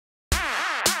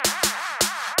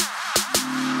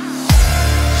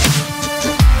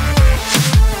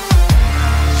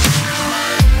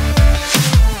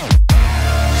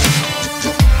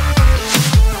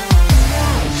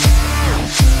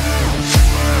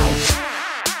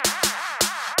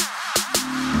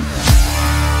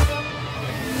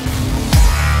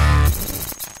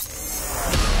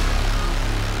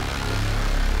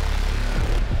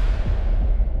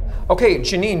Okay,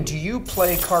 Janine, do you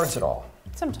play cards at all?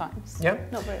 Sometimes. Yeah?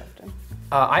 Not very often.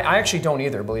 I actually don't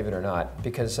either, believe it or not,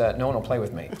 because no one will play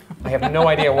with me. I have no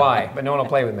idea why, but no one will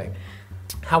play with me.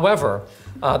 However,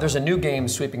 there's a new game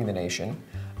sweeping the nation,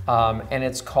 and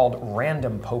it's called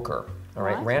Random Poker. All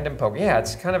right, What? Random Poker. Yeah,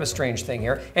 it's kind of a strange thing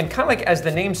here, and kind of like as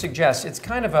the name suggests, it's a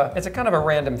kind of a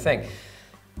random thing.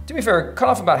 To be fair, cut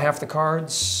off about half the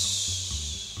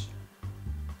cards.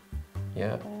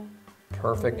 Yeah.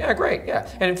 Perfect. Yeah, great. Yeah.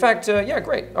 And in fact, yeah,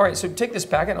 great. All right, so take this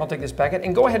packet, I'll take this packet,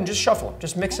 and go ahead and just shuffle them.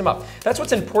 Just mix them up. That's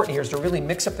what's important here is to really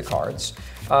mix up the cards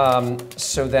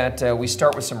so that we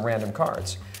start with some random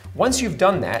cards. Once you've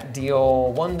done that,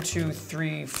 deal 1, 2,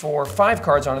 3, 4, 5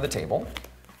 cards onto the table.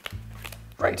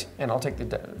 Great. And I'll take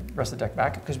the rest of the deck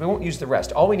back because we won't use the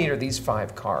rest. All we need are these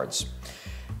 5 cards.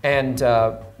 And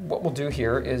what we'll do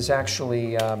here is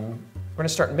actually, we're going to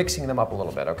start mixing them up a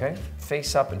little bit, okay?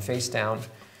 Face up and face down.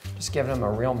 Just giving them a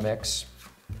real mix,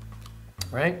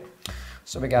 right?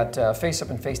 So we got face up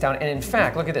and face down. And in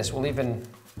fact, look at this. We'll even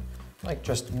like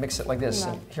just mix it like this.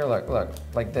 No. And here, look,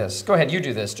 like this. Go ahead, you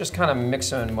do this. Just kind of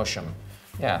mix and mush them.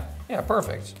 Yeah,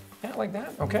 perfect. Yeah, like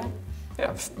that, okay.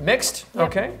 Yeah, mixed, Yep.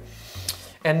 okay.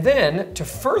 And then to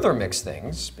further mix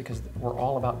things, because we're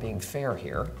all about being fair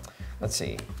here, let's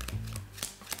see.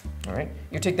 All right,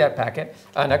 you take that packet.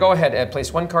 Now go ahead and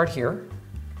place 1 card here.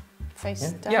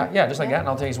 Face down? Yeah, just like that, and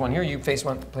I'll place one here, you place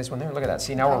one there, look at that.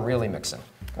 See, now we're really mixing.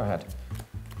 Go ahead.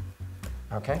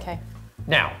 Okay? Okay.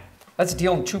 Now, let's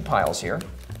deal in 2 piles here.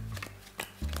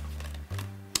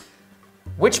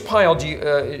 Which pile do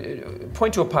you,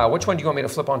 point to a pile, which one do you want me to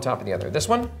flip on top of the other? This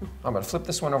one? I'm gonna flip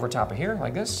this one over top of here,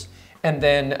 like this. And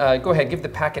then go ahead, give the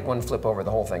packet one flip over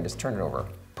the whole thing, just turn it over.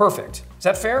 Perfect. Is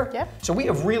that fair? Yep. So we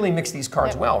have really mixed these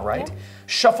cards Yep. well, right? Yep.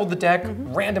 Shuffled the deck,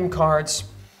 random cards.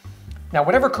 Now,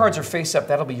 whatever cards are face up,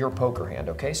 that'll be your poker hand,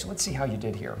 okay? So let's see how you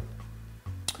did here.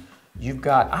 You've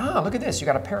got, look at this, you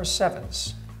got a pair of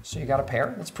 7s. So you got a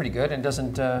pair, that's pretty good, and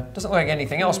doesn't look like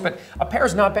anything else, but a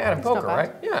pair's not bad in poker, not bad.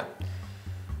 right? Yeah.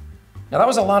 Now that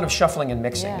was a lot of shuffling and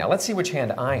mixing. Yeah. Now let's see which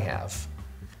hand I have.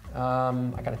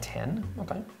 I got a 10,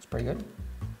 okay, that's pretty good.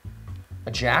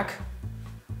 A jack,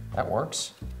 that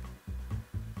works.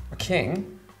 A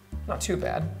king, not too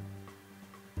bad.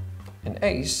 An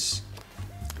ace,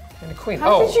 and a queen.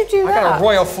 How did you do I got that? a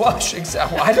royal flush.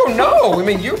 Exactly. I don't know. I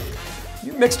mean, you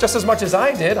mixed just as much as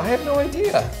I did. I have no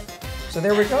idea. So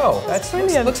there we go. That's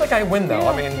brilliant. Looks like I win though.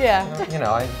 Yeah. I mean, Yeah. you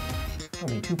know, I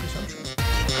don't be too presumptuous.